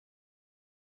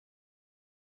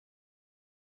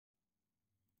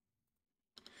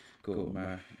go with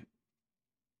my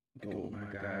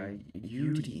guy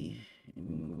Yudi.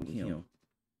 You know,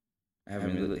 I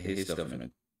haven't looked at his stuff in a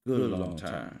good long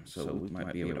time, so we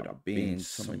might be able to binge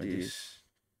some of this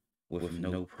with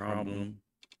no problem.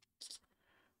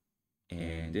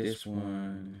 And this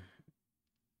one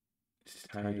is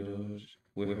titled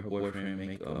 "Will Her Boyfriend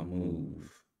Make a Move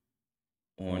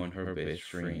on Her Best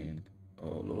Friend?"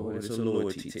 Oh Lord, it's a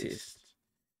loyalty test.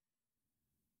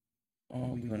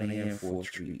 Oh, we're gonna end for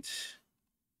treats.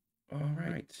 All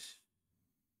right,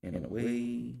 and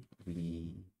away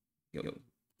we go.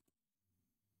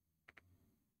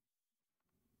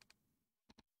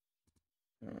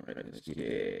 All right, let's get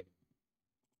it.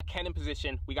 Ken in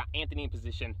position, we got Anthony in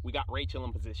position, we got Rachel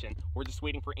in position. We're just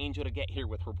waiting for Angel to get here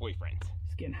with her boyfriend.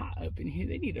 It's getting hot up in here.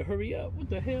 They need to hurry up. What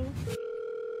the hell?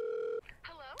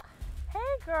 Hello?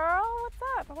 Hey girl, what's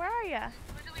up? Where are ya?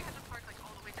 Literally had to park like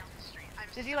all the way down the street.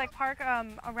 Did you like park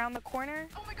around the corner?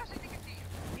 Oh my gosh, I think I see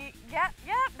you. Yeah,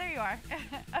 there you are.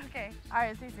 Okay, all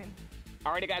right, see you soon.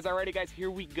 Alrighty guys,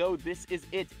 here we go. This is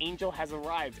it. Angel has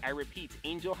arrived. I repeat,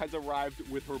 Angel has arrived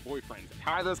with her boyfriend.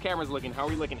 How are those cameras looking? How are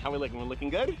we looking? We're looking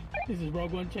good? This is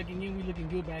Rogue One checking in. We looking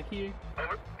good back here.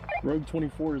 Rogue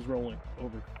 24 is rolling.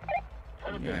 Over.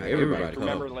 Yeah, everybody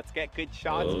remember, let's get good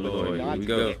shots, oh, but Lord, do not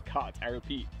go. get caught. I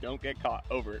repeat, don't get caught.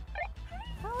 Over.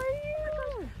 How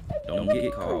are you? Don't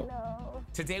get caught.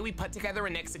 Today we put together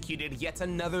and executed yet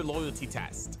another loyalty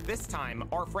test. This time,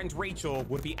 our friend Rachel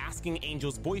would be asking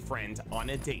Angel's boyfriend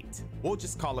on a date. We'll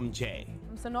just call him Jay.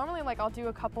 So normally like I'll do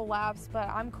a couple laps, but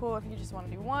I'm cool if you just want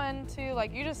to do 1, 2,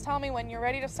 like you just tell me when you're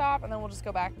ready to stop and then we'll just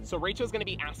go back. So Rachel's gonna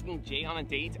be asking Jay on a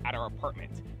date at our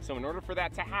apartment. So in order for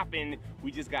that to happen,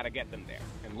 we just gotta get them there.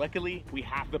 And luckily, we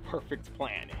have the perfect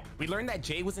plan. We learned that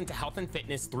Jay was into health and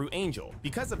fitness through Angel.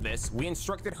 Because of this, we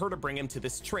instructed her to bring him to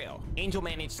this trail. Angel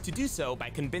managed to do so by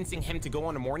convincing him to go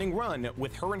on a morning run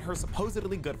with her and her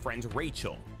supposedly good friend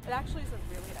Rachel. It actually is a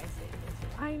really nice day.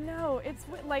 I know, it's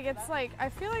like I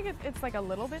feel like it's like a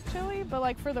little bit chilly, but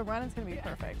like for the run it's gonna be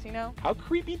perfect, you know? How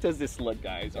creepy does this look,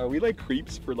 guys? Are we like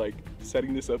creeps for like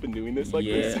setting this up and doing this like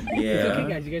this? Yeah. It's okay,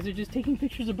 guys. You guys are just taking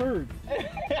pictures of birds.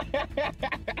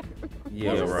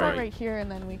 Yeah, we'll just start right. right here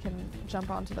and then we can jump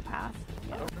onto the path.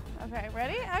 Yeah. Okay,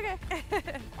 ready? Okay.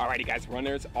 Alrighty guys,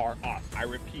 runners are off. I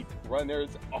repeat, runners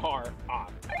are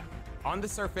off. On the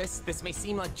surface, this may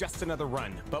seem like just another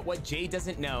run, but what Jay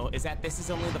doesn't know is that this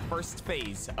is only the first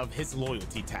phase of his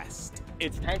loyalty test.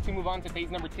 It's time to move on to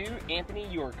phase number 2. Anthony,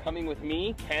 you are coming with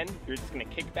me. Ken, you're just gonna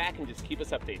kick back and just keep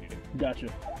us updated. Gotcha.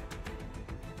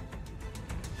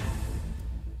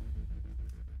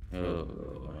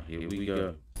 Oh, here we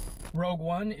go. Rogue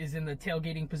One is in the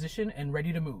tailgating position and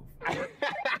ready to move.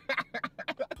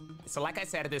 So like I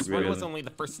said, this run was only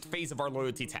the first phase of our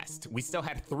loyalty test. We still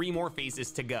had 3 more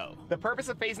phases to go. The purpose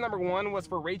of phase number 1 was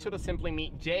for Rachel to simply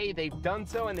meet Jay. They've done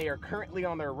so and they are currently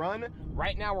on their run.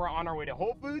 Right now we're on our way to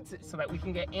Whole Foods so that we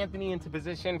can get Anthony into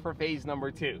position for phase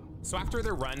number 2. So after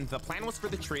their run, the plan was for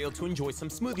the trio to enjoy some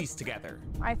smoothies together.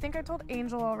 I think I told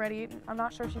Angel already. I'm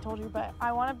not sure if she told you, but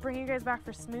I want to bring you guys back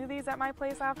for smoothies at my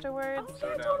place afterwards. Oh,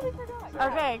 yeah, I totally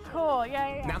forgot. Okay, cool.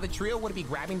 Yeah. Now the trio would be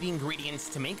grabbing the ingredients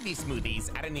to make these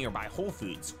smoothies at a nearby Whole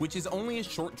Foods, which is only a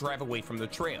short drive away from the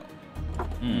trail.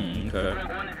 Okay.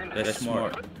 That's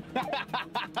smart.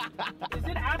 Is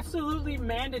it absolutely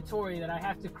mandatory that I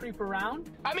have to creep around?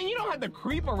 I mean, you don't have to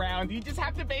creep around. You just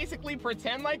have to basically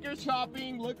pretend like you're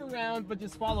shopping, look around, but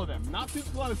just follow them. Not too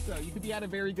close, though. You could be at a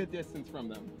very good distance from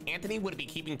them. Anthony would be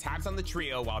keeping tabs on the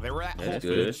trio while they were at Whole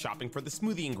Foods shopping for the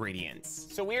smoothie ingredients.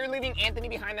 So we are leaving Anthony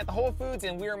behind at the Whole Foods,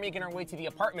 and we are making our way to the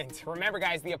apartment. Remember,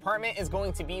 guys, the apartment is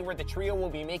going to be where the trio will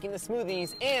be making the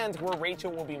smoothies and where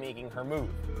Rachel will be making her move.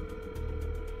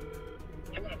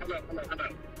 Hello.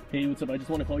 Hey, what's up? I just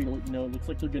want to call you to let you know, it looks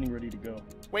like they're getting ready to go.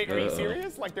 Wait, are you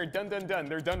serious? Like they're done?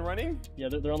 They're done running? Yeah,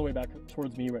 they're on the way back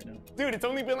towards me right now. Dude, it's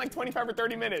only been like 25 or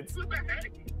 30 minutes.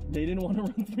 They didn't want to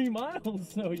run 3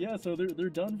 miles, so yeah, so they're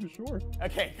done for sure.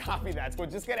 Okay, copy that. So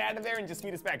just get out of there and just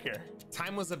meet us back here.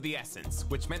 Time was of the essence,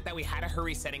 which meant that we had to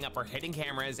hurry setting up our hidden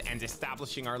cameras and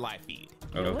establishing our live feed.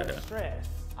 Okay. Stressed.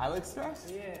 I look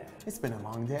stressed? Yeah. It's been a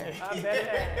long day. I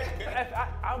bet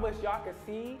I wish y'all could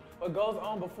see what goes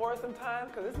on before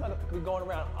sometimes, because this motherfucker be going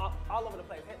around all over the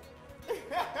place.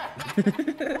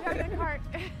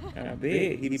 I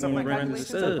bet he's So if my gonna run calculations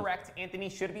the are sub. correct, Anthony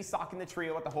should be stocking the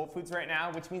trio at the Whole Foods right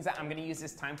now, which means that I'm gonna use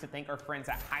this time to thank our friends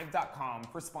at Hive.com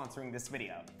for sponsoring this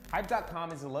video.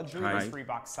 Hive.com is a luxury mystery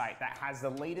box site that has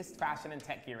the latest fashion and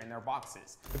tech gear in their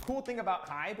boxes. The cool thing about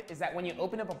Hive is that when you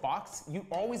open up a box, you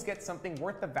always get something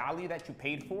worth the value that you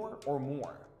paid for or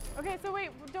more. Okay, so wait,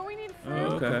 don't we need fruit?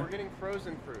 Okay. We're getting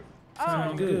frozen fruit.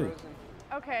 Sounds good.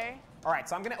 Okay. All right,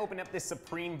 so I'm gonna open up this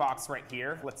Supreme box right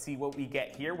here. Let's see what we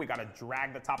get here. We gotta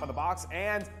drag the top of the box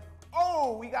and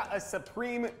oh, we got a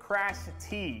Supreme Crash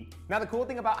Tee. Now the cool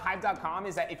thing about Hive.com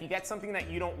is that if you get something that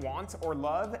you don't want or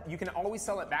love, you can always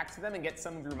sell it back to them and get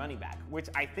some of your money back, which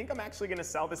I think I'm actually gonna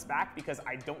sell this back because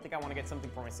I don't think I wanna get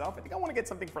something for myself. I think I wanna get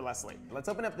something for Leslie. Let's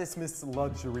open up this Miss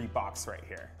Luxury box right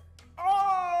here.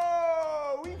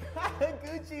 Oh, we got a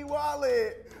Gucci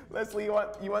wallet. Leslie, you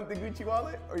want the Gucci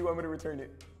wallet or you want me to return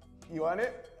it? You want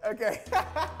it? Okay. Of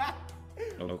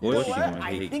course You know you what? want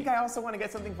I to think I also want to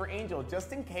get something for Angel,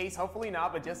 just in case, hopefully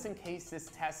not, but just in case this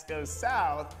test goes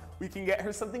south, we can get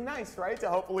her something nice, right? To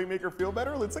hopefully make her feel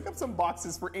better. Let's look up some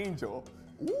boxes for Angel.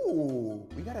 Ooh,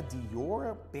 we got a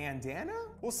Dior bandana?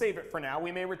 We'll save it for now.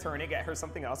 We may return it, get her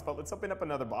something else, but let's open up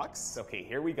another box. Okay,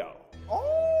 here we go.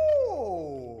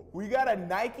 Oh, we got a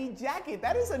Nike jacket.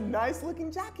 That is a nice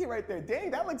looking jacket right there.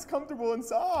 Dang, that looks comfortable and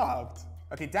soft.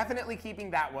 Okay, definitely keeping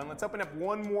that one. Let's open up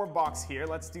one more box here.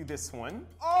 Let's do this one.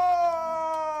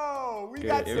 Oh, we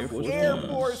got some Air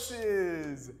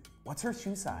Forces. What's her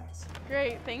shoe size?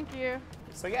 Great, thank you.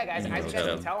 So yeah, guys, as you guys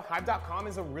can tell, Hive.com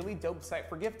is a really dope site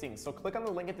for gifting. So click on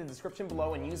the link in the description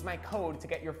below and use my code to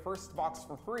get your first box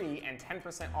for free and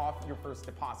 10% off your first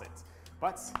deposit.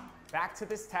 But back to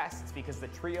this test because the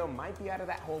trio might be out of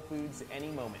that Whole Foods any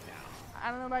moment now.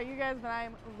 I don't know about you guys, but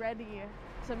I'm ready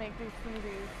to make these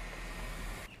smoothies.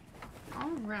 All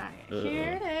right,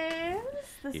 here it is.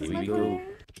 This is my plate.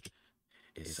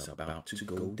 It's about to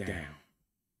go down.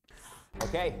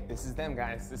 Okay, this is them,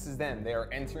 guys. This is them. They are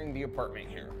entering the apartment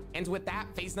here. And with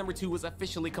that, phase number 2 was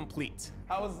officially complete.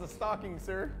 How was the stalking,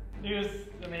 sir? It was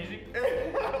amazing.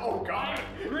 Oh, God.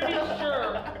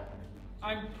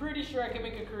 I'm pretty sure I could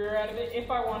make a career out of it if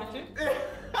I wanted to.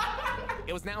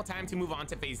 It was now time to move on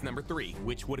to phase number 3,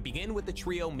 which would begin with the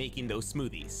trio making those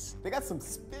smoothies. They got some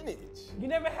spinach. You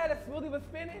never had a smoothie with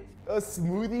spinach? A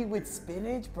smoothie with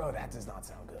spinach? Bro, that does not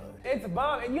sound good. It's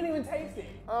bomb, and you didn't even taste it.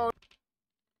 Oh.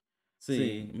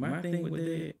 See, my thing with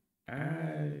that,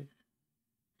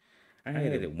 I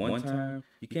had it one time.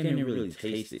 You can't even really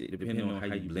taste it, depending on how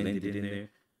you blended it in there.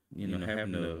 You know,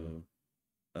 having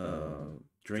a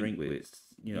drink with,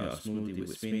 you know, a smoothie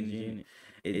with spinach in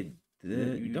it,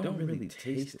 you don't really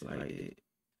taste it like that.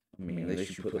 I mean,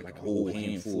 unless you put like a whole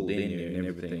handful in there and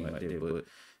everything like that, but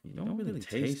you don't really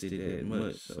taste it that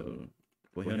much. So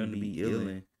for him to be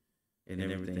illin' and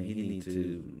everything, he needs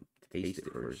to taste it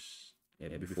first,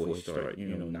 and before he start, you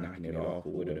know, knocking it off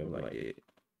or whatever like that.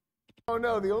 Oh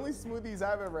no, the only smoothies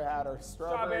I've ever had are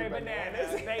strawberry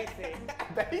bananas. Basic.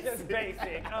 Just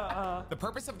basic. The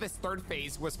purpose of this third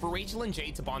phase was for Rachel and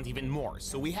Jay to bond even more,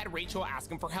 so we had Rachel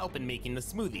ask him for help in making the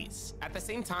smoothies. At the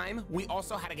same time, we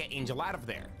also had to get Angel out of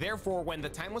there. Therefore, when the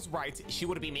time was right, she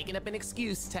would be making up an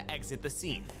excuse to exit the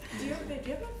scene. Do you have my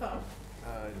phone?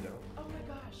 No. Oh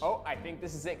my gosh. Oh, I think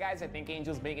this is it, guys. I think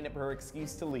Angel's making up her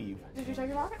excuse to leave. Did you check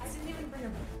your pockets? I didn't even bring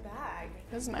a bag.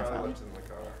 This is my phone. Left it in the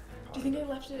car. Do you think I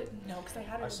left it? No, because I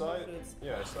had it I at saw Whole it. Foods.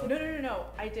 Yeah, I saw it. No.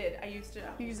 I did. I used it.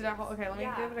 You used it at home. Okay, let me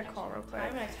give it a call real quick.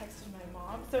 And I texted my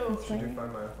mom. So Did you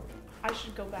find my iPhone? I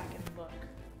should go back and look.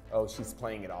 Oh, she's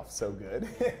playing it off so good.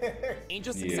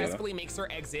 Angel successfully makes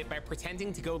her exit by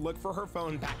pretending to go look for her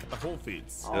phone back at the Whole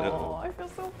Foods. Oh, I feel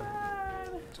so bad.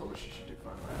 I told her she should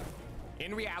find my iPhone.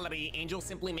 In reality, Angel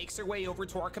simply makes her way over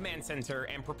to our command center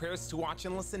and prepares to watch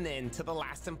and listen in to the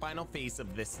last and final phase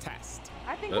of this test.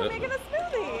 I think we're making a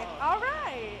smoothie. All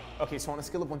right. Okay, so on a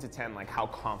scale of 1 to 10, like how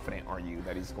confident are you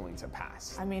that he's going to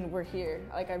pass? I mean, we're here.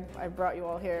 Like, I brought you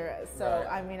all here. So,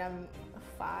 Right. I mean, I'm a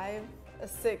 5, a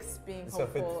 6 being So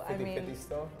hopeful. 50, I mean, 50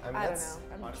 still? I mean, I don't that's know.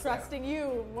 I'm honestly- trusting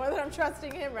you more than I'm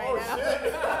trusting him right now.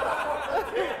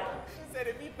 She said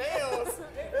if he fails,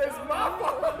 it's my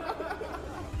fault.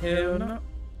 Hell no.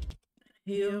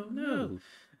 Hell no.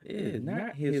 It's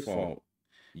not his fault.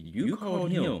 You called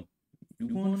him. You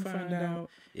want to find out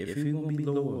if he's going to be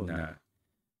low or not.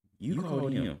 You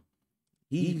called him.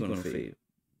 He's going to fail.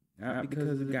 Not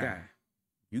because of the guy.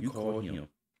 You called him.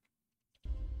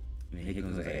 And here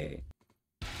comes the ad.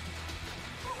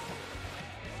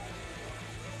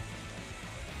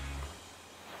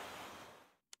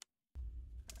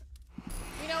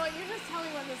 You know what? You just tell me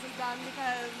when this is done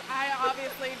because I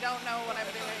obviously don't know what I'm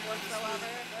doing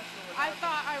whatsoever. I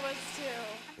thought I was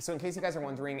too. So in case you guys are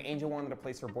wondering, Angel wanted to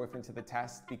place her boyfriend to the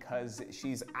test because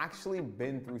she's actually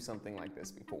been through something like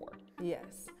this before.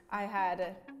 Yes, I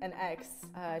had an ex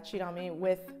cheat on me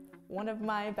with one of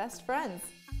my best friends.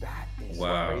 That is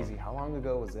Wow. crazy. How long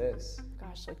ago was this? Gosh,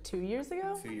 gosh, like 2 years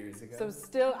ago? 2 years ago. So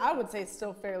still, I would say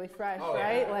still fairly fresh, Oh,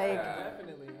 right? yeah, Like, yeah,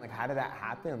 definitely. Like, how did that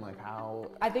happen? Like,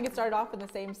 how? I think it started off in the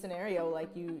same scenario. Like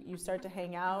you start to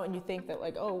hang out and you think that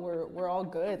like, oh, we're all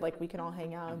good. Like we can all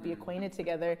hang out and be acquainted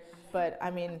together. But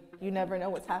I mean, you never know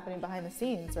what's happening behind the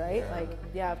scenes, right? Like,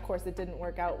 yeah, of course it didn't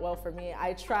work out well for me.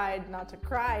 I tried not to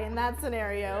cry in that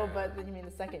scenario, but I mean,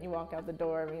 the second you walk out the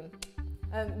door, I mean,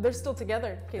 and they're still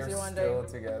together, in case you're wondering.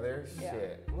 Still together? Yeah.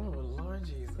 Shit. Oh, Lord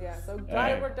Jesus. Yeah, so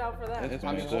glad it worked out for them. That's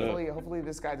I mean, understood. hopefully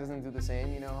this guy doesn't do the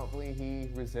same, you know, hopefully he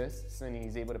resists and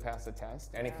he's able to pass the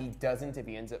test. And if he doesn't, if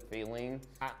he ends up failing,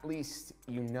 at least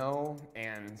you know,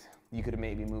 and you could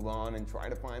maybe move on and try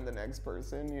to find the next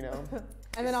person, you know?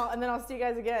 And then I'll see you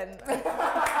guys again. We'll do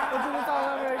this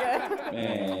all over again.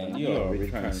 Man, you already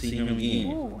trying to see him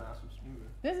again. Ooh,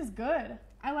 this is good.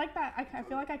 I like that. I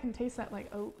feel like I can taste that like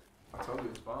oat I told you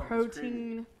it's bomb.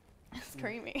 protein. It's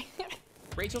creamy.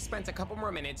 Rachel spent a couple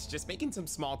more minutes just making some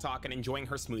small talk and enjoying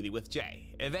her smoothie with Jay.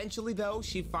 Eventually, though,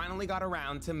 she finally got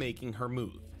around to making her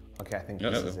move. Okay, I think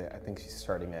this is it. I think she's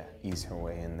starting to ease her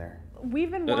way in there.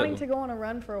 We've been wanting to go on a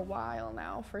run for a while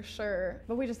now, for sure.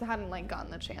 But we just hadn't like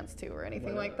gotten the chance to or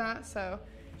anything like that. So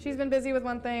she's been busy with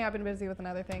one thing, I've been busy with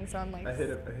another thing. So I'm like, I hit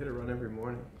a run every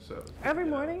morning, so. Every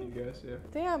morning? You guys, yeah.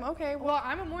 damn, okay. Well,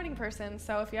 I'm a morning person,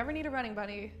 so if you ever need a running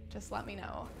buddy, just let me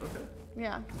know. Okay.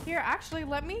 Yeah. Here, actually,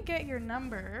 let me get your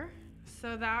number.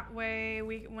 So that way,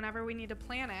 whenever we need to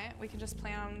plan it, we can just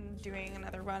plan on doing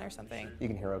another run or something. You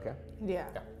can hear okay? Yeah,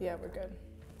 we're good.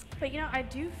 But you know, I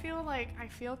do feel like, I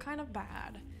feel kind of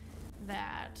bad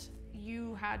that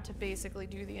you had to basically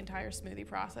do the entire smoothie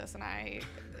process and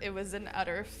it was an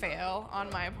utter fail on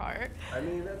my part. I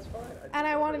mean, that's fine. And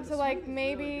I wanted to like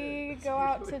maybe go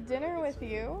out to dinner with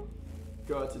you.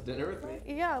 Go out to dinner with me?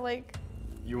 Yeah, like.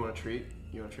 You want a treat?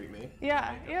 You want to treat me?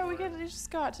 Yeah, we could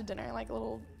just go out to dinner, like a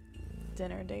little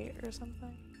dinner date or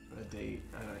something. A date?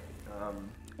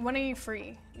 When are you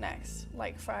free next?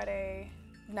 Like Friday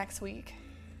next week?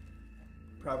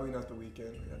 Probably not the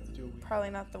weekend. We have to do a weekend. Probably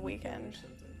not the weekend. Or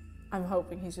something. I'm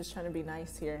hoping he's just trying to be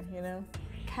nice here, you know?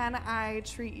 Can I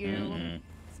treat you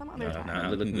some other time? Nah,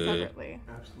 looking good. Separately?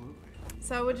 Absolutely.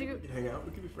 So would you? We could hang out.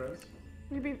 We could be friends.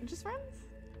 You'd be just friends?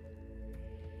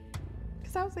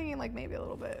 Because I was thinking like maybe a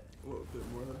little bit. A little bit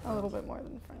more than friends. A little bit more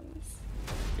than friends.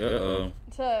 Uh-oh.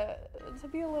 To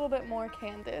be a little bit more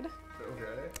candid.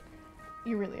 Okay.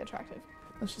 You're really attractive.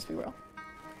 Let's just be real.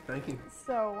 Thank you.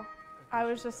 So, I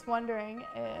was just wondering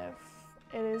if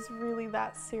it is really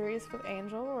that serious with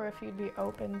Angel, or if you'd be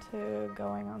open to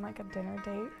going on like a dinner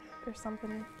date or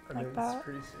something like that. It's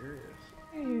pretty serious.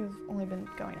 You've only been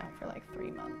going out for like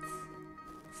 3 months.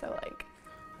 So like,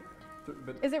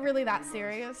 But is it really that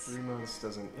serious? 3 months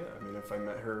doesn't, yeah. I mean, if I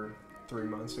met her 3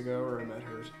 months ago or I met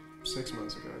her 6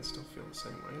 months ago, I'd still feel the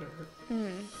same way to her.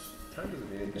 Time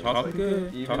doesn't mean anything. Talking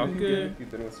good. Even Talking good. if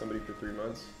you've been with somebody for 3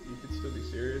 months, you could still be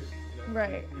serious. You know?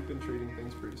 Right. You've been treating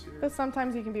things pretty serious. But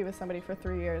sometimes you can be with somebody for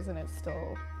 3 years and it's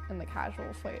still in the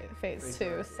casual phase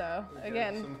too. So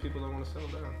again, some people don't want to settle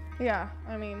down. yeah.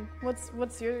 I mean,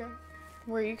 what's your,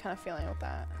 where are you kind of feeling with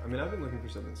that? I mean, I've been looking for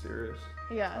something serious.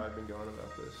 Yeah. I've been going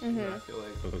about this. You know, I feel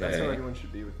like that's how everyone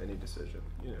should be with any decision.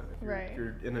 You know, if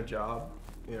you're in a job,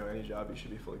 you know, any job, you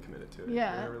should be fully committed to it.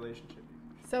 Yeah. If you're in a relationship.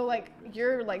 So like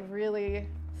you're like really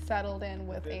settled in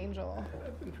with Angel.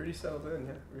 I've been pretty settled in,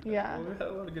 yeah. We've had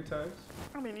a lot of good times.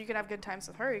 I mean, you could have good times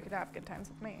with her. You could have good times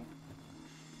with me.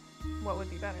 What would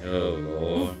be better? Oh,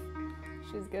 Lord.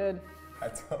 She's good. I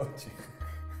told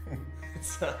you. It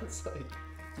sounds like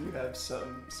you have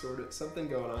some sort of something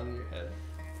going on in your head.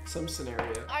 Some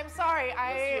scenario. I'm sorry.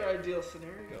 What's your ideal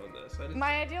scenario in this?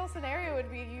 My ideal scenario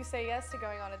would be you say yes to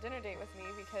going on a dinner date with me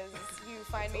because you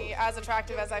find me as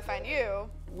attractive as I find you.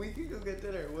 We could go get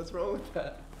dinner. What's wrong with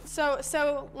that?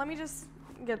 So let me just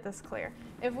get this clear.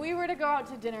 If we were to go out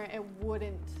to dinner, it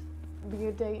wouldn't be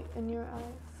a date in your eyes?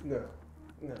 No.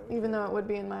 Even though it would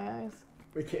be in my eyes?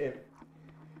 We can't.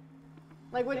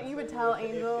 Like, you would tell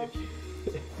Angel?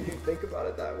 If you think about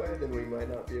it that way, then we might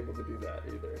not be able to do that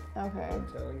either. Okay. I'm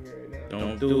telling you right now.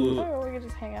 Don't do it. Or we could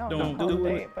just hang out Don't and call it do a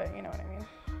it. date, but you know what I mean.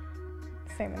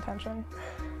 Same intention.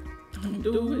 Don't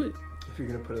do it. If you're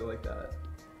gonna put it like that,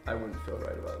 I wouldn't feel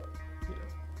right about, you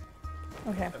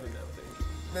know, Okay. having that thing.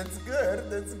 That's good.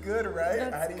 That's good, right?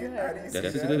 That's How do you That's see a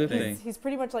that? good thing. He's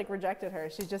pretty much like rejected her.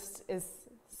 She just is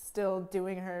still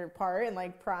doing her part and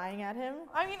like prying at him.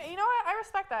 I mean, you know what? I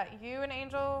respect that. You and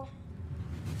Angel,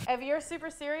 if you're super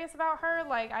serious about her,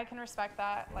 like, I can respect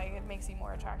that. Like, it makes you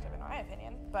more attractive in my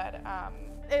opinion. But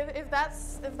if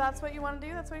that's what you want to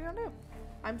do, that's what you want to do.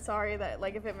 I'm sorry that,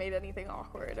 like, if it made anything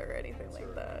awkward or anything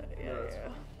like that. Yeah, No, it's yeah.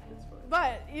 fine. It's fine.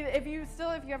 But if you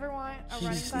ever want a running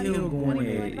She's buddy, still going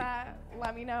anything at like it. that,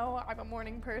 let me know. I'm a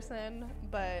morning person,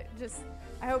 but just,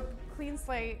 I hope clean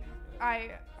slate.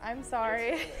 I'm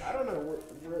sorry. I don't know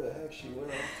where the heck she went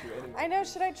off to anyway. I know,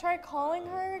 should I try calling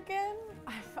her again?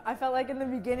 I felt like in the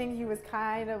beginning he was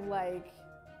kind of like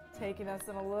taking us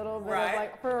in a little bit Right. of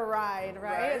like for a ride,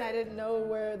 right? Right. And I didn't know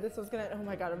where this was gonna. Oh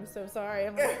my God, I'm so sorry.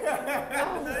 I'm like,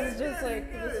 oh, this is just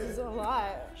like this is a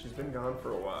lot. She's been gone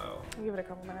for a while. I'll give it a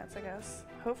couple minutes, I guess.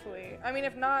 Hopefully. I mean,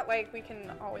 if not, like, we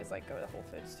can always, like, go to Whole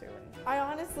Foods, too. And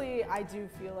I do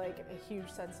feel like a huge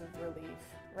sense of relief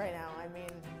right now.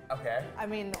 Okay. I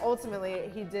mean,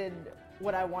 ultimately he did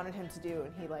what I wanted him to do,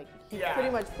 and he Yeah. pretty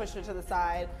much pushed it to the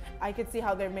side. I could see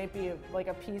how there may be like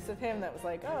a piece of him that was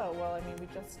like, oh, well, I mean, we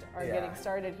just are Yeah. getting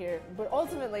started here. But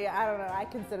ultimately, I don't know, I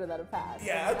consider that a pass.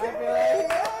 Yeah, I mean, okay. I feel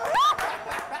like,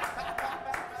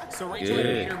 So Rachel had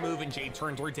made her move and Jay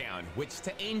turned her down, which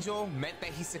to Angel meant that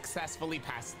he successfully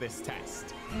passed this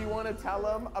test. Do you want to tell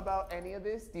him about any of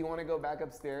this? Do you want to go back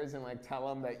upstairs and like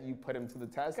tell him that you put him to the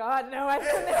test? God, no, I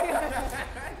don't think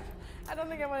I don't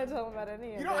think I want to tell him about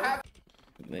any of You don't this. have.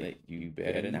 Like, you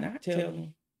better not tell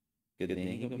him. Because then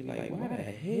he's going to be like, why the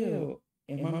hell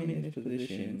am I in this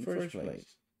position in the first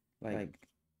place? Like,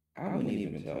 I wouldn't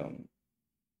even tell him.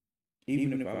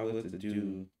 Even if I was to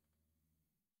do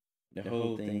the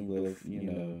whole thing with,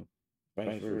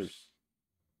 vice versa.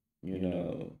 A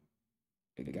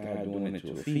guy doing it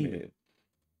to a female.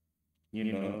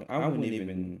 I wouldn't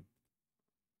even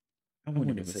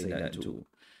say that to him.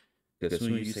 Because as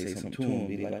soon as you say something to him,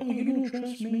 be like, oh, you don't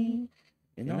trust me,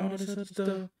 and all this other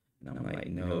stuff. And I'm like,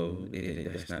 no,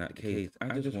 that's not the case.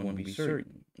 I just want to be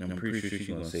certain. And I'm pretty sure she's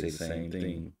going to say the same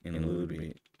thing in a little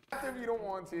bit. If you don't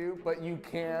want to, but you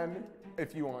can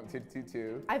if you want to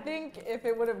too. I think if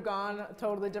it would have gone a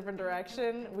totally different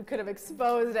direction, we could have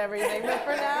exposed everything. But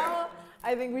for now,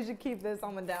 I think we should keep this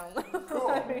on the down low.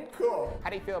 Cool. How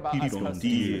do you feel about us posting this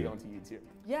video onto YouTube?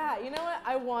 Yeah, you know what?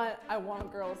 I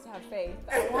want girls to have faith.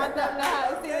 I want them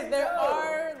to see that there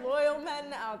are loyal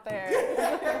men out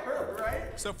there.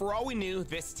 Right? So for all we knew,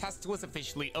 this test was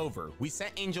officially over. We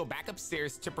sent Angel back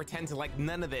upstairs to pretend like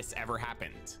none of this ever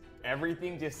happened.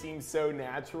 Everything just seems so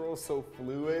natural, so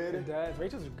fluid. It does.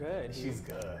 Rachel's good. She's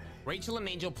good. Rachel and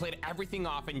Angel played everything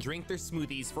off and drank their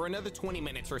smoothies for another 20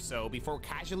 minutes or so before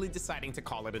casually deciding to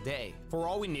call it a day. For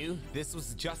all we knew, this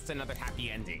was just another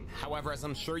happy ending. However, as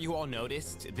I'm sure you all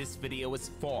noticed, this video is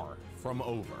far from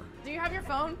over. do you have your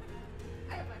phone?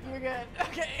 You're good.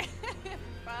 Okay.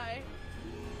 Bye.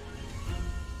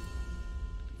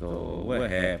 So, what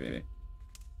happened?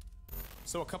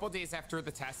 So a couple days after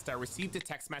the test, I received a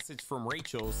text message from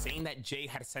Rachel saying that Jay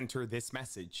had sent her this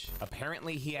message.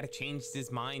 Apparently, he had changed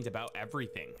his mind about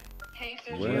everything. Hey,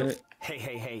 Sergio. What?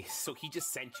 Hey, so he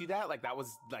just sent you that? Like, that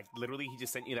was, like, literally he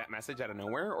just sent you that message out of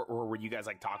nowhere? Or were you guys,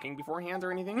 like, talking beforehand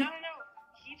or anything? No.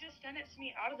 He just sent it to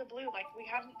me out of the blue. Like, we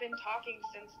haven't been talking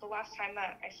since the last time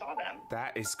that I saw them.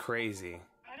 That is crazy.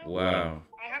 I don't Wow. know.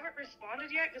 I haven't responded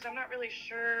yet because I'm not really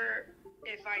sure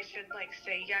if I should, like,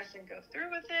 say yes and go through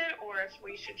with it or if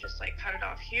we should just, like, cut it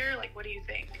off here. Like, what do you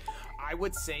think? I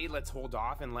would say let's hold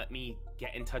off and let me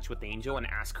get in touch with Angel and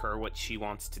ask her what she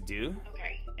wants to do.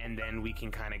 Okay. And then we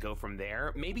can kind of go from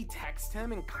there. Maybe text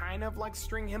him and kind of like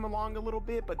string him along a little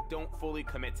bit, but don't fully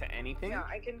commit to anything. Yeah,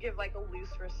 I can give, like, a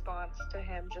loose response to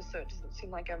him just so it doesn't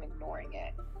seem like I'm ignoring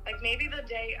it. Like, maybe the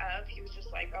day of, he was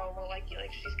just like, oh, well, like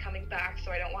she's coming back,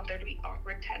 so I don't want there to be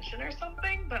awkward tension or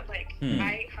something. But, like,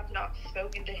 I have not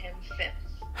spoken to him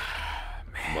since.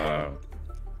 Man. Wow.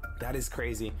 That is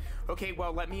crazy. Okay,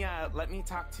 well, let me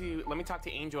talk to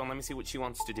Angel and let me see what she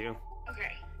wants to do.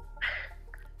 Okay.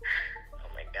 Oh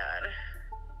my god.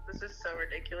 This is so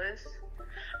ridiculous.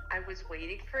 I was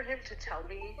waiting for him to tell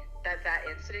me that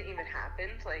incident even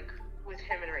happened, like, with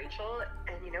him and Rachel,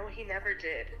 and he never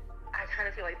did. I kind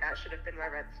of feel like that should have been my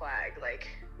red flag. Like,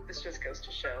 this just goes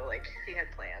to show, like, he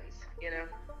had plans,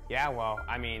 Yeah, well,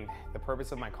 I mean, the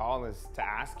purpose of my call is to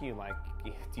ask you, like,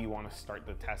 do you want to start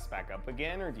the test back up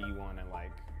again, or do you want to,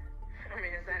 like... I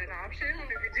mean, is that an option?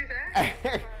 We could do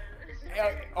that?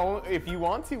 Oh, if you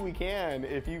want to, we can.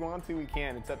 If you want to, we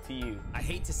can. It's up to you. I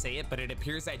hate to say it, but it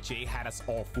appears that Jay had us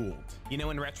all fooled. In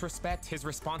retrospect, his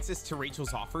responses to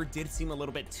Rachel's offer did seem a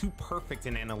little bit too perfect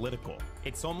and analytical.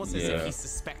 It's almost as if he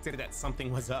suspected that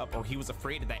something was up, or he was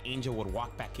afraid that Angel would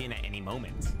walk back in at any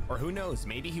moment. Or who knows,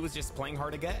 maybe he was just playing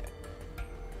hard to get.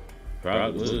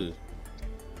 Probably was.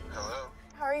 Hello.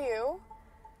 How are you?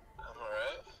 I'm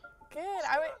alright. Good.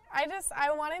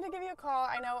 I wanted to give you a call.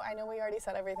 I know we already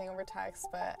said everything over text,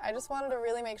 but I just wanted to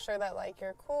really make sure that, like,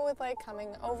 you're cool with, like,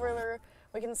 coming over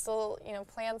we can still, you know,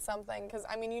 plan something. Because,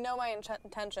 I mean, you know my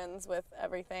intentions with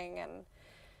everything. And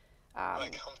Am I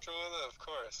comfortable with it? Of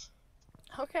course.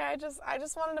 Okay, I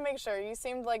just wanted to make sure. You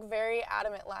seemed like very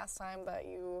adamant last time that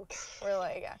you were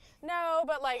like, no,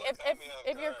 but like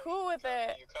if you're cool with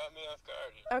it. You caught me off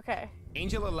guard. Okay.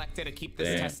 Angel elected to keep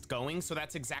this test going, so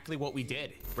that's exactly what we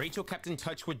did. Rachel kept in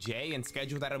touch with Jay and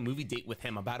scheduled out a movie date with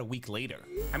him about a week later.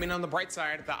 I mean, on the bright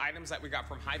side, the items that we got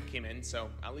from Hive came in, so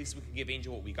at least we can give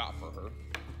Angel what we got for her.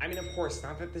 I mean, of course,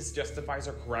 not that this justifies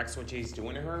or corrects what Jay's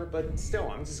doing to her, but still,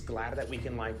 I'm just glad that we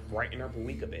can, like, brighten up a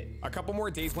week a bit. A couple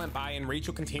more days went by and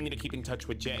Rachel continued to keep in touch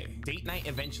with Jay. Date night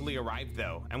eventually arrived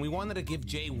though, and we wanted to give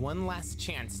Jay one last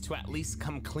chance to at least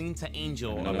come clean to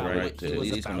Angel about what he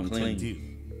was about to do.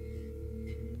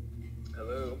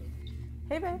 Hello.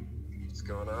 Hey, babe. What's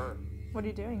going on? What are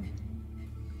you doing?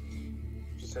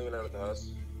 Just hanging out at the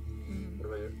house. What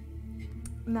about you?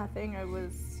 Nothing. I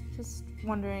was just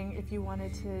wondering if you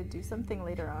wanted to do something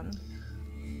later on.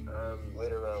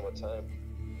 Later around what time?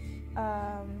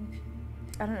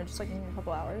 I don't know, just like in a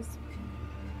couple hours.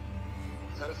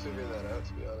 Kind of figuring that out,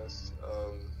 to be honest.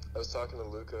 I was talking to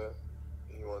Luca.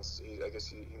 I guess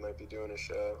he might be doing a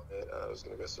show, and I was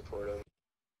gonna go support him.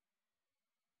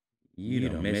 You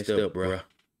done messed up, bruh.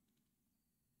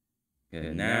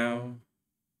 And now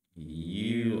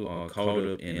you are caught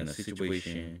up in a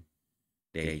situation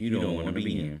that you don't want to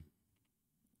be in.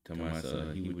 To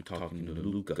myself, he was talking to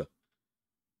Luca.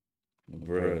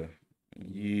 Bruh,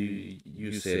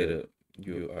 you set up.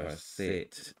 You are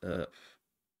set up.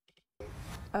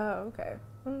 Oh, okay.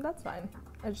 That's fine.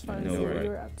 I just wanted to see what you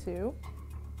were up to.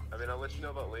 I mean, I'll let you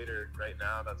know about later. Right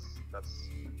now,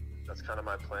 that's kind of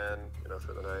my plan, you know,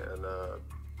 for the night, and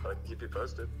I can keep you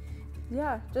posted.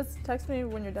 Yeah, just text me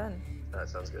when you're done. That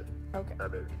sounds good. Okay. Bye,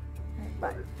 baby.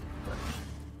 Bye.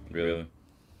 Really?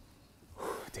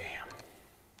 Damn.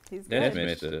 He's That's good.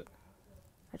 messed up.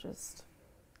 I just,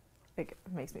 it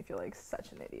makes me feel like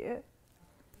such an idiot.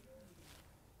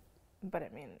 But I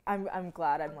mean, I'm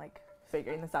glad I'm like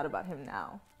figuring this out about him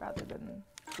now rather than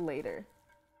later.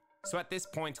 So at this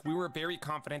point, we were very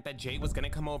confident that Jay was gonna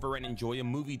come over and enjoy a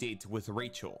movie date with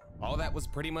Rachel. All that was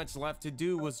pretty much left to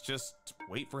do was just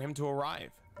wait for him to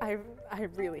arrive. I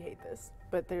really hate this,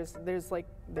 but there's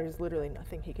literally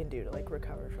nothing he can do to like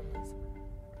recover from this.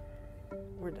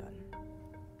 We're done.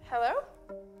 Hello?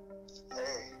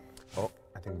 Hey. Oh,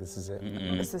 I think this is it.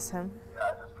 Is this him?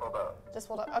 Yeah, just pulled up. Just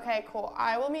pulled up. Okay, cool.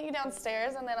 I will meet you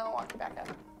downstairs and then I'll walk you back up.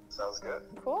 Sounds good.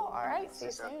 Cool. All right. See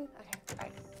you soon. Okay.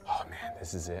 Bye. Oh man,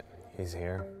 this is it. He's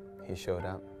here. He showed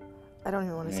up. I don't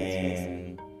even want to see his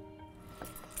face.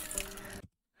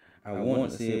 I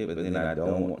want to see it, but then I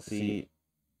don't want to see it.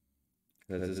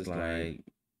 Because it's like,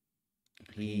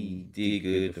 he did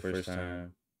good the first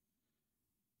time.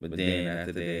 But then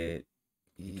after that,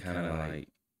 he kind of like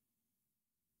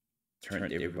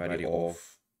turned everybody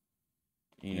off.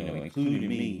 You know, including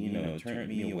me, you know, turned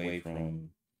me away from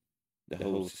the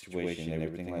whole situation and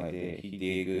everything like that. He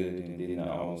did good, and then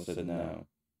all of a sudden now,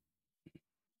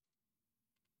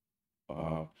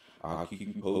 I'll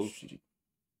keep you posted.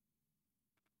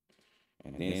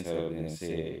 And then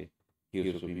said he was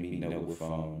supposed to be meeting up with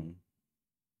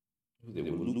with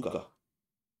Luca.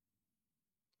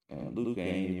 And Luca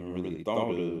ain't even really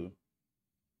thought of.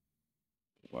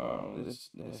 Wow, that's.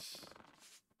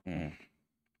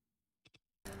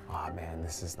 Oh man,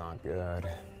 this is not good.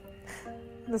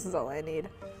 This is all I need.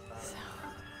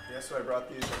 Yeah, so I brought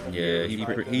these. Yeah,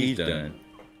 he's done.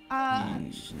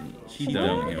 She's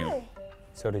done with him.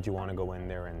 So did you want to go in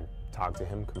there and talk to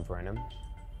him, confront him?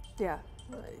 Yeah,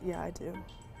 I do.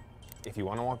 If you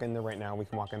want to walk in there right now, we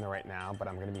can walk in there right now, but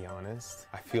I'm going to be honest.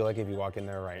 I feel like if you walk in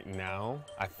there right now,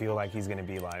 I feel like he's going to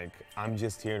be like, I'm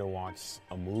just here to watch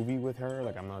a movie with her,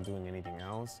 like I'm not doing anything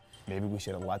else. Maybe we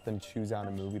should have let them choose out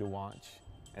a movie to watch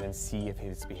and then see if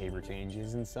his behavior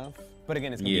changes and stuff. But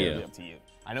again, it's completely up to you.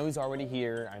 I know he's already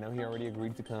here. I know he already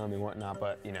agreed to come and whatnot,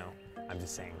 but you know, I'm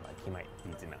just saying, like, he might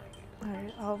be denying it. All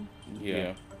right,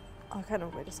 I'll kind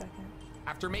of wait a second.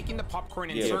 After making the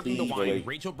popcorn and serving the wine,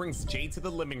 Rachel brings Jay to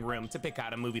the living room to pick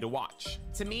out a movie to watch.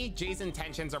 To me, Jay's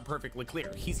intentions are perfectly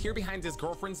clear. He's here behind his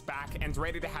girlfriend's back and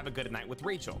ready to have a good night with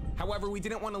Rachel. However, we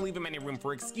didn't want to leave him any room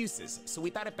for excuses, so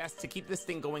we thought it best to keep this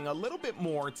thing going a little bit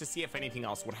more to see if anything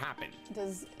else would happen.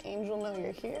 Does Angel know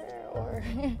you're here, or?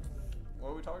 What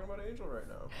are we talking about Angel right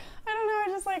now? I don't know. I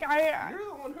just like You're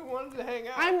the one who wanted to hang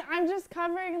out. I'm just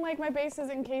covering like my bases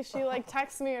in case she like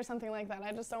texts me or something like that.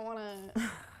 I just don't want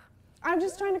to. I'm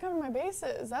just trying to cover my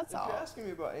bases, that's all. If you're asking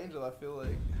me about Angel, I feel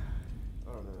like,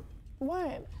 I don't know.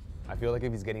 What? I feel like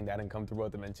if he's getting that uncomfortable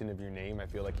at the mention of your name, I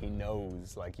feel like he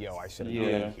knows, like, yo, I should have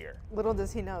been here. Little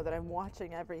does he know that I'm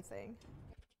watching everything.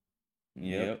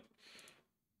 Yep.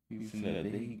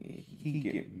 He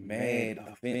get mad,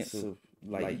 offensive,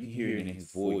 like you hear it in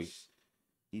his voice.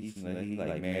 He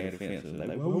like mad, offensive,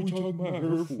 like what are we talking about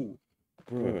her for,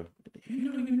 bruh?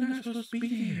 You know you're not supposed to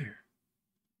be there.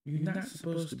 You're not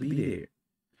supposed to be there.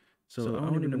 So I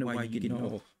don't even know why you're getting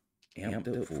all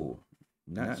amped up for.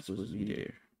 Not supposed to be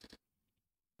there.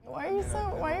 Why are you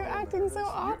acting so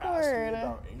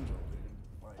awkward?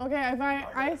 Okay, if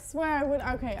I swear I would,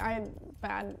 okay,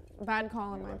 bad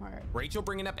call on my part. Rachel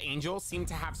bringing up Angel seemed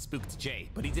to have spooked Jay,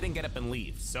 but he didn't get up and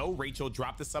leave. So Rachel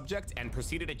dropped the subject and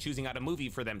proceeded at choosing out a movie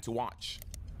for them to watch.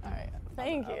 All right,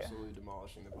 thank you. Absolutely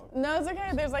demolishing the book. No, it's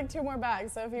okay. There's like 2 more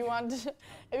bags, so if you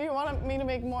want me to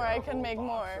make more, I can make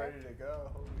more. Ready to go.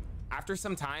 After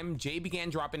some time, Jay began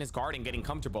dropping his guard and getting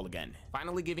comfortable again,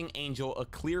 finally giving Angel a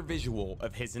clear visual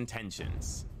of his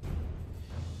intentions.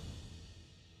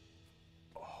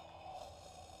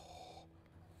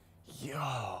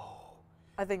 Yo.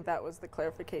 I think that was the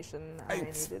clarification I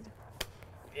needed.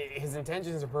 His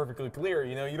intentions are perfectly clear.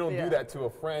 You know, you don't do that to a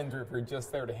friend or if you're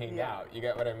just there to hang out. You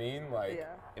get what I mean? Like,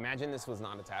 imagine this was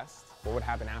not a test. What would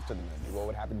happen after the movie? What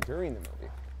would happen during the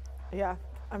movie? Yeah,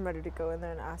 I'm ready to go in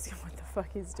there and ask him what the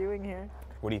fuck he's doing here.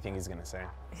 What do you think he's gonna say?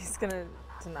 He's gonna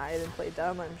deny it and play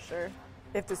dumb, I'm sure.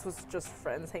 If this was just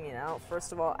friends hanging out,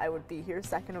 first of all, I would be here.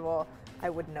 Second of all, I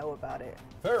would know about it.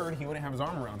 Third, he wouldn't have his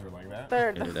arm around her like that.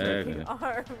 Third, the freaking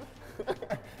arm.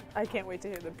 I can't wait to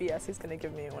hear the BS he's gonna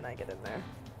give me when I get in there.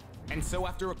 And so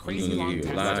after a crazy long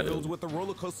test filled with a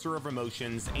roller coaster of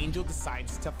emotions, Angel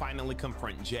decides to finally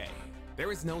confront Jay.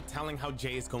 There is no telling how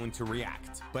Jay is going to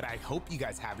react, but I hope you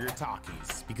guys have your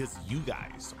talkies because you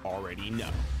guys already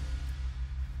know.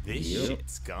 This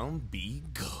shit's gonna be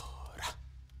good.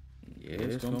 Yeah,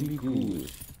 it's gonna be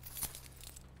good.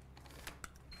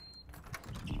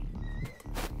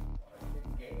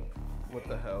 What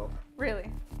the hell?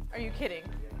 Really? Are you kidding?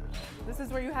 This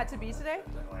is where you had to be today?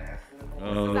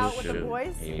 Oh, this is out with the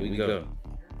boys? Here we go.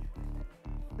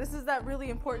 This is that really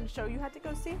important show you had to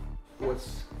go see?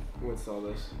 What's all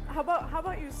this? How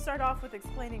about you start off with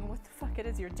explaining what the fuck it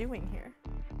is you're doing here?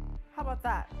 How about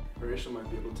that? Rachel might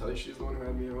be able to tell you she's the one who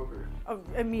had me over. Oh,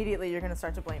 immediately you're gonna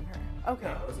start to blame her. Okay.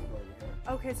 No, I wasn't blaming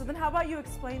her. Okay, so then how about you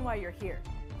explain why you're here?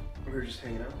 We were just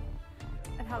hanging out.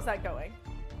 And how's that going?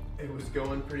 It was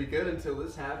going pretty good until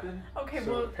this happened. Okay,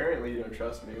 so well... apparently you don't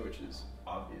trust me, which is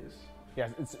obvious. Yeah,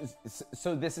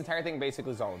 so this entire thing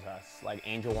basically is all a test. Like,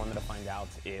 Angel wanted to find out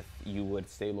if you would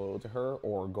stay loyal to her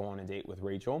or go on a date with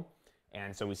Rachel.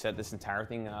 And so we set this entire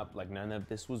thing up, like none of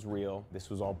this was real. This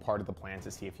was all part of the plan to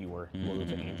see if you were loyal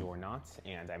to Angel or not.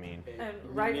 And I mean... And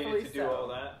rightfully so. Do all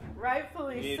that?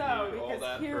 Rightfully so,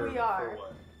 because here we are. For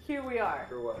what? Here we are.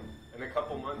 For what? In a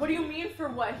couple months? What do you mean for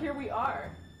what? Here we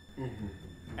are.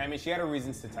 I mean, she had her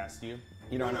reasons to test you.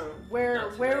 You know,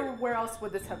 Where else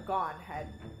would this have gone had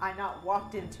I not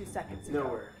walked in 2 seconds ago?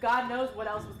 Nowhere. God knows what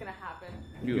else was gonna happen.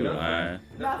 You lying.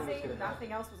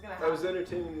 Nothing else was gonna happen. I was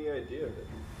entertaining the idea of it.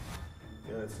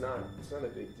 You know, it's not a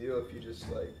big deal if you just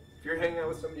like, if you're hanging out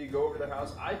with somebody, you go over to their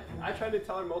house. I tried to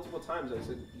tell her multiple times. I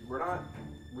said,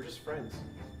 we're just friends.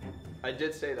 I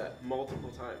did say that multiple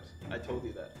times. I told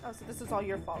you that. Oh, so this is all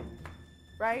your fault,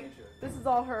 right? This is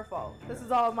all her fault. This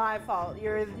is all my fault.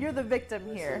 You're the victim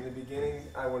here. In the beginning,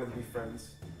 I wanted to be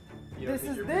friends. You are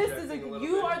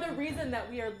the reason that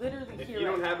we are literally if here. You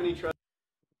don't have any trust.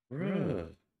 Bruh,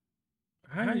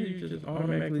 how do you just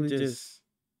automatically just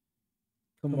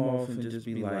come off and just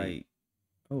be like,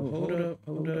 oh,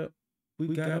 hold up, we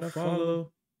gotta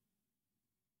follow.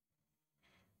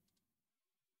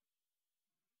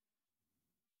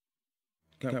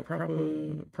 Got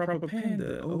proper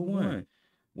Panda 01.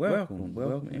 Welcome.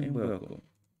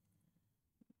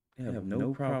 I have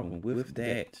no problem with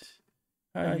that.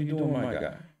 How you doing, my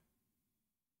guy?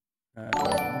 How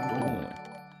you doing?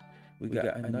 We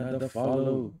got another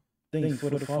follow. Thanks for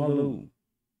the follow.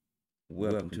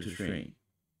 Welcome to the stream.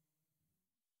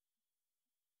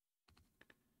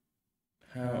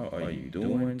 How are you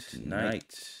doing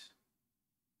tonight?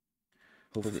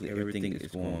 Hopefully everything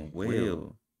is going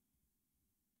well.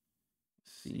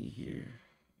 Let's see here.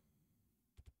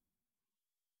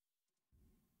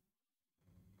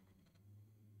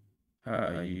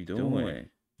 How are you doing?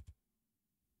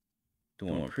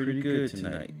 Doing pretty good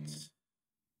tonight.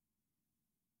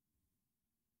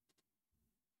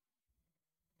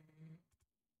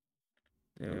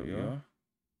 There we are.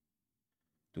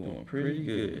 Doing pretty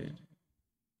good.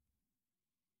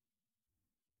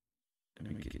 Let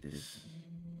me get this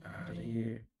out of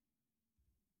here.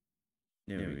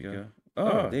 There we go.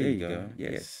 Oh, there you go.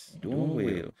 Yes, doing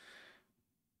well.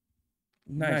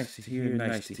 Nice to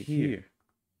hear.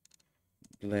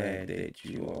 Glad that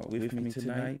you are with me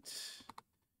tonight.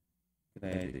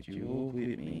 Glad that you are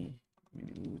with me. Let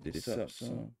me move this up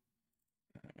some.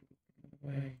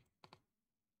 Way.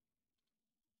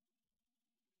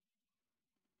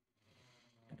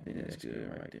 I think that's good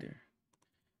right there.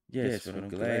 Yes, but I'm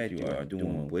glad you are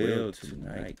doing well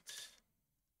tonight.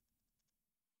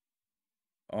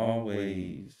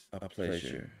 Always a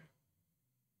pleasure.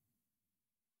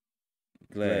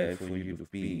 Glad for you to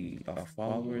be a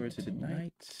follower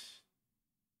tonight.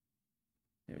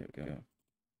 There we go.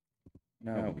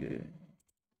 Now we're good.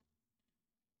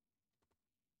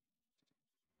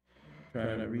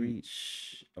 Trying to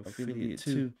reach affiliate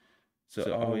 2.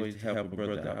 So always help a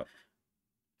brother out.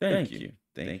 Thank you.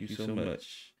 Thank you so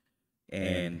much.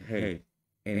 And hey,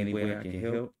 any way I can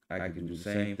help, I can do the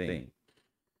same thing.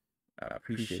 I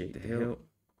appreciate the help.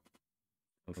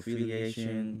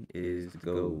 Affiliation is the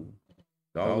goal.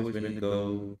 It's always been the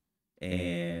goal.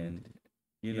 And,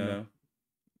 you know,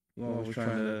 we're always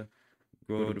trying to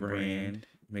grow the brand,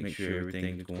 make sure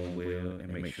everything's going well, and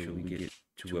make sure we get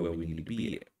to where we need to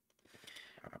be at.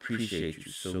 I appreciate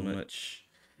you so much.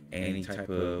 Any type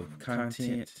of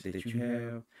content that you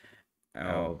have,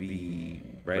 I'll be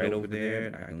right over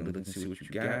there. I can look and see what you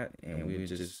got, and we'll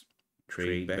just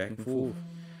trade back and forth.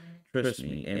 Trust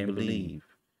me and believe.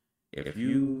 If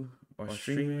you are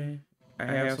streaming, I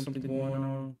have something going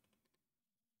on,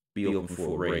 be open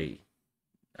for a raid.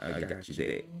 I got you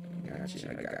there. I got you.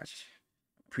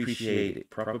 Appreciate it.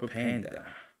 Proper Panda.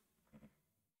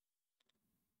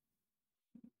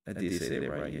 I did say that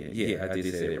right, yeah. Yeah, I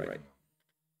did say that right.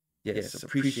 Yes,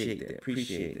 appreciate that.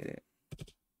 Appreciate that.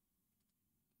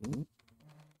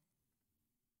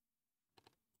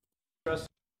 Trust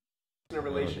in a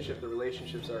relationship. The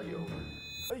relationship's already over.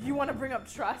 You want to bring up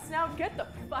trust now? Get the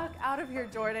fuck out of here,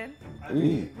 Jordan.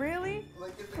 Really?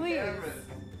 Please.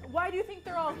 Why do you think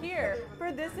they're all here?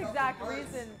 For this exact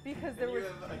reason, because there was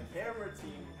a camera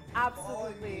team.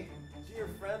 Absolutely. To your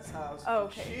friend's house.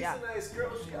 Okay, She's a nice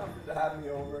girl. She offered to have me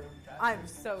over. I'm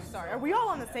so sorry. Are we all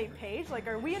on the same page? Like,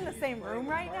 are we in the same room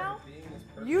right now?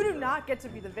 You do not get to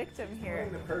be the victim here.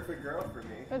 You're the perfect girl for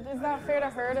me. But is that fair to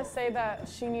her to say that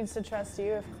she needs to trust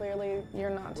you if clearly you're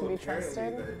not to be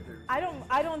trusted? I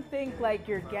don't think like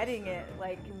you're getting it.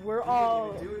 Like we're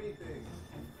all. Didn't even do anything.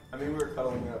 I mean, we were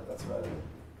cuddling up. That's about it.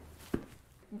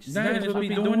 Not supposed to be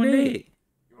doing it.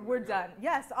 We're done.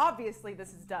 Yes, obviously this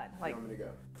is done. Like, want me to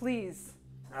go? Please.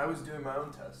 I was doing my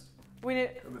own test. We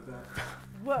need. How about that?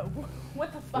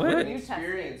 What the fuck What? are you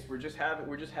Experience. testing?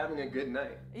 We're just having a good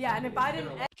night. Yeah, and if I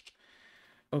didn't.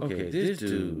 Okay, this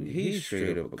dude, he's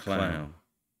straight up a clown.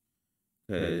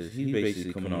 Because he's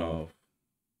basically coming off,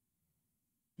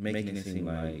 making it seem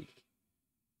like,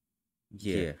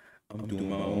 yeah, I'm doing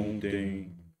my own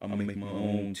thing. I'm making my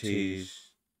own test.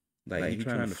 Like, he's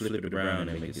trying to flip it around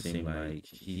and make it seem like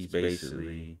he's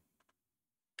basically,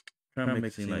 how do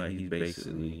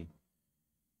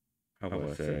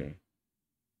I say?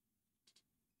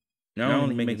 Not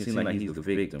only make it seem like he's the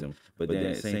victim, but then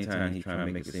at the same time, he's trying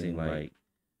to make it seem like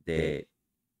that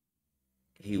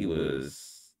he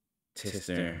was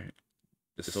testing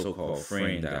the so-called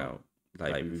friend out,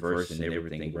 like reversing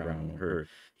everything around her.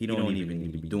 He don't even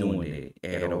need to be doing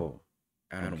that at all.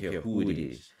 I don't care who it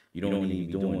is. You don't need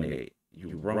to be doing that.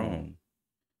 You're wrong.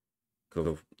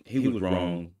 Because he was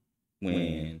wrong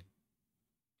when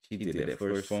she did that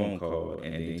first phone call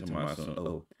and then told my son,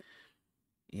 oh,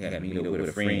 you had to meet up with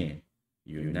a friend.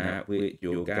 You're not with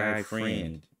your guy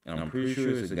friend. And I'm pretty sure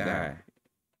it's a guy.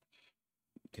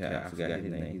 I forgot his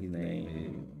name. His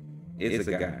name is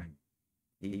a guy.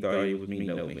 He thought he was meeting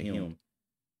up with him.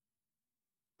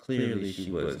 Clearly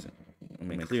she wasn't. I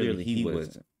mean, clearly he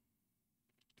wasn't.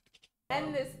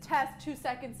 End this test 2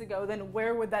 seconds ago, then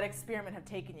where would that experiment have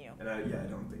taken you? And I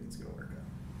don't think it's gonna work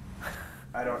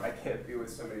out. I can't be with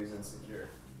somebody who's insecure.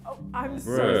 Oh, I'm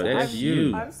Bruh, sorry. that's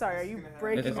you. I'm sorry. Are you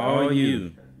breaking? That's all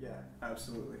you. Yeah,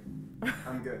 absolutely.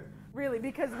 I'm good. Really,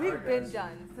 because we've been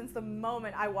done since the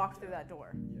moment I walked through that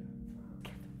door. Yeah.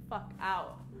 Get the fuck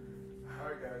out. All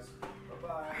right, guys. Bye-bye.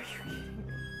 Are you kidding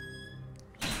me?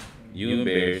 You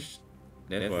embarrassed.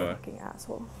 That's why. Fucking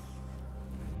asshole.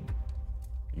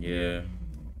 Yeah.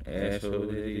 Asshole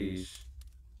it is.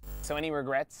 So any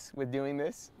regrets with doing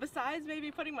this? Besides maybe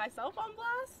putting myself on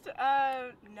blast?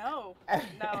 No.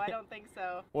 No, I don't think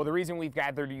so. Well, the reason we've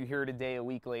gathered you here today a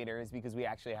week later is because we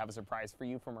actually have a surprise for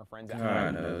you from our friends at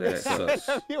I know, that sucks.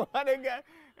 You want to go?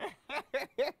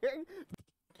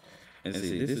 And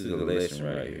see, this is a lesson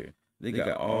right here. They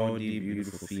got all these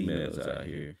beautiful females out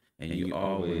here, and you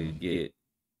always get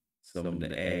some of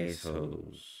the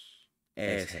assholes,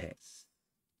 asshats,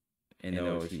 and they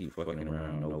always keep fucking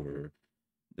around over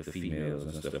the females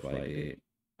and stuff like that.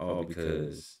 All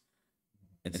because,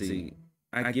 and see,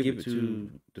 I give it to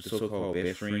the so-called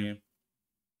best friend.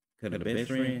 Because the best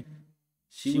friend,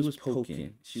 she was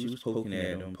poking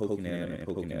at him, poking at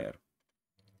him.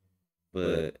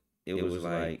 But it was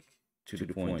like to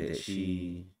the point that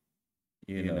she,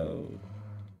 you know,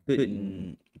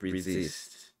 couldn't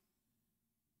resist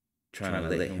trying to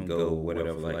let him go,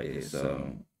 whatever like that.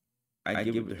 So I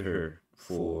give it to her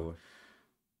for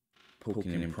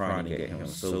poking and prodding at him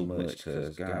so much,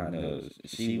 because God knows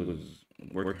she was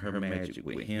working her magic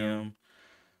with him,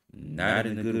 not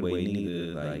in a good way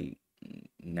neither, like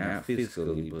not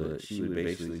physically, but she would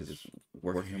basically just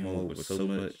work him over so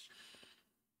much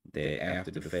that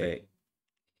after the fact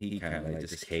he kind of like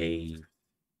just gave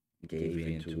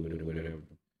into it or whatever.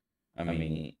 I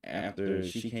mean, after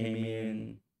she came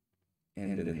in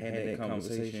and then had that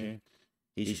conversation,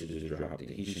 he should have just dropped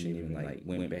it. He shouldn't even like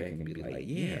went back and be like,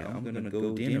 yeah, I'm gonna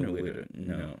go dinner with her.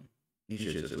 No, he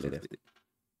should have just left it.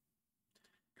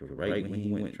 Because right when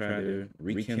he went to try to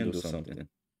rekindle something,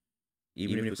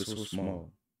 even if it was so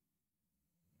small,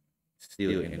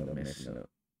 still ended up messing up.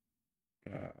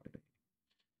 God.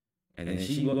 And then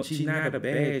she's not a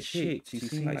bad chick. She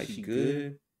seemed like she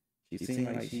good. She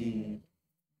seemed like she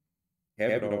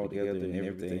have it all together and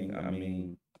everything. I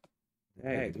mean,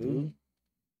 hey, dude.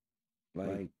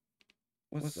 Like,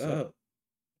 what's up?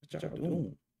 What y'all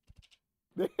doing?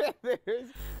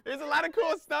 There's a lot of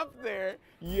cool stuff there.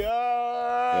 Yo!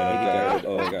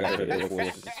 Got Air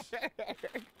Forces.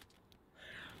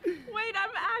 Wait, wait,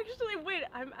 really? Wait,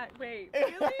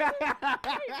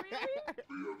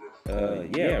 really?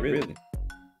 Yeah, really.